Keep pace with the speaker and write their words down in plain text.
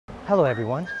Hello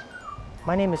everyone,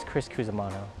 my name is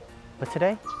Cusimano, but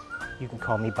today you can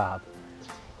call me Bob.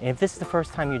 And if this is the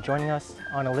first time you're joining us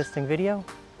on a listing video,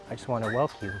 I just want to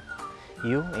welcome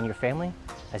you and your family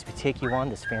as we take you on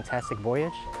this fantastic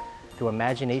voyage through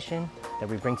imagination that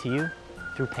we bring to you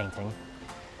through painting.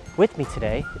 With me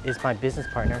today is my business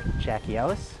partner, Jackie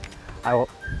Ellis.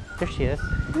 There she is.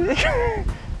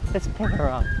 Let's pin her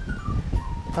on.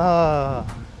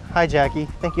 Hi Jackie,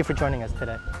 thank you for joining us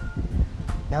today.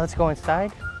 Now let's go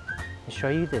inside and show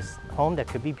you this home that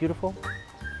could be beautiful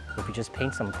if we just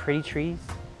paint some pretty trees,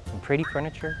 some pretty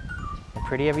furniture, and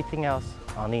pretty everything else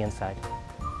on the inside.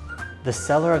 The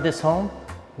seller of this home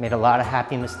made a lot of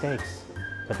happy mistakes,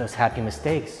 but those happy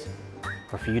mistakes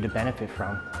were for you to benefit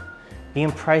from. Being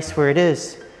priced where it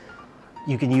is,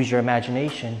 you can use your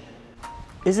imagination.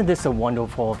 Isn't this a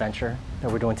wonderful adventure that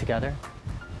we're doing together?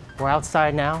 We're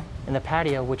outside now in the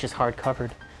patio, which is hard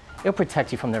covered. It'll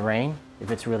protect you from the rain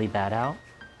if it's really bad out.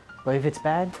 But if it's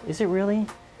bad, is it really?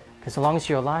 Because as long as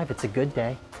you're alive, it's a good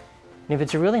day. And if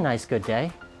it's a really nice good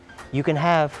day, you can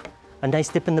have a nice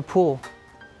dip in the pool.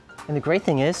 And the great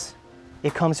thing is,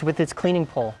 it comes with its cleaning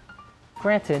pole.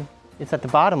 Granted, it's at the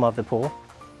bottom of the pool,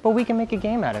 but we can make a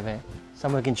game out of it.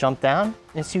 Someone can jump down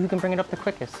and see who can bring it up the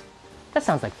quickest. That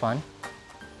sounds like fun.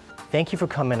 Thank you for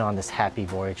coming on this happy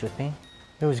voyage with me.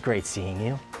 It was great seeing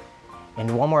you.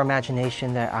 And one more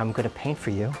imagination that I'm gonna paint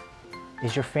for you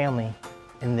is your family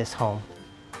in this home.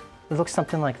 It looks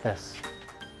something like this.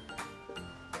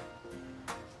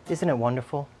 Isn't it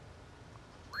wonderful?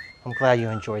 I'm glad you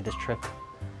enjoyed this trip.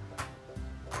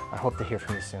 I hope to hear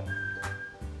from you soon.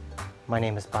 My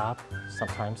name is Bob.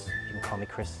 Sometimes you can call me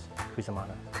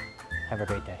Cusimano. Have a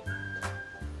great day.